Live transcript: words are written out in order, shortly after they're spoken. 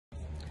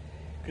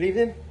Good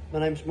evening, my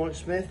name's Mike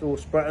Smith, or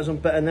Sprat as I'm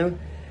better known,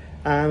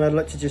 and I'd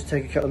like to just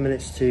take a couple of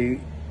minutes to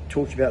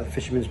talk to you about the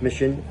Fisherman's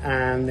mission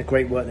and the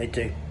great work they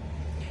do.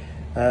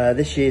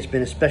 This year's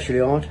been especially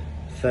hard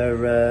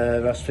for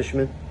us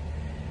fishermen.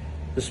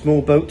 The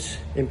small boats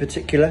in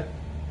particular,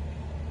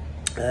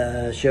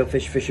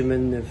 shellfish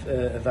fishermen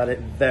have had it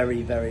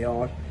very, very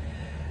hard.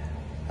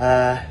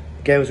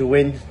 Gales of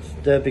wind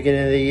at the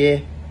beginning of the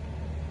year,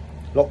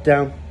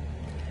 lockdown,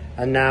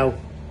 and now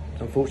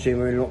unfortunately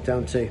we're in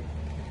lockdown too.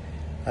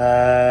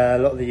 A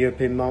lot of the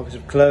European markets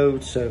have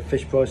closed, so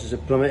fish prices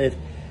have plummeted,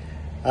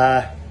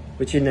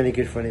 which isn't any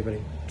good for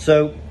anybody.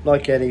 So,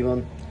 like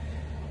anyone,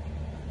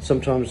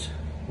 sometimes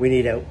we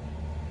need help,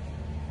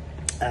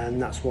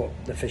 and that's what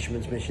the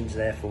Fisherman's Mission's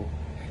there for.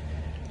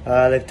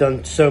 They've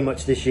done so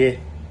much this year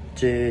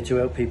to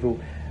help people,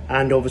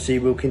 and obviously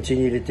will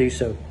continue to do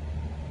so,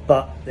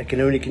 but they can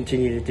only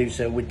continue to do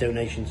so with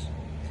donations.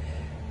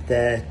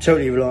 They're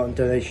totally reliant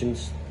on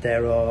donations.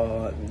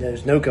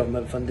 There's no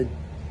government funding.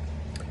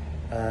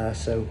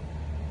 So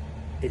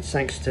it's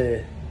thanks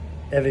to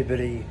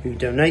everybody who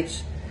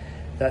donates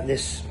that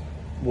this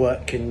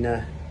work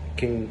can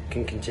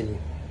continue.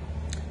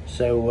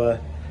 So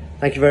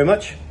thank you very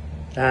much,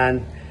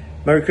 and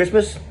Merry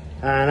Christmas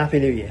and Happy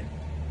New Year.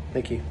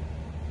 Thank you.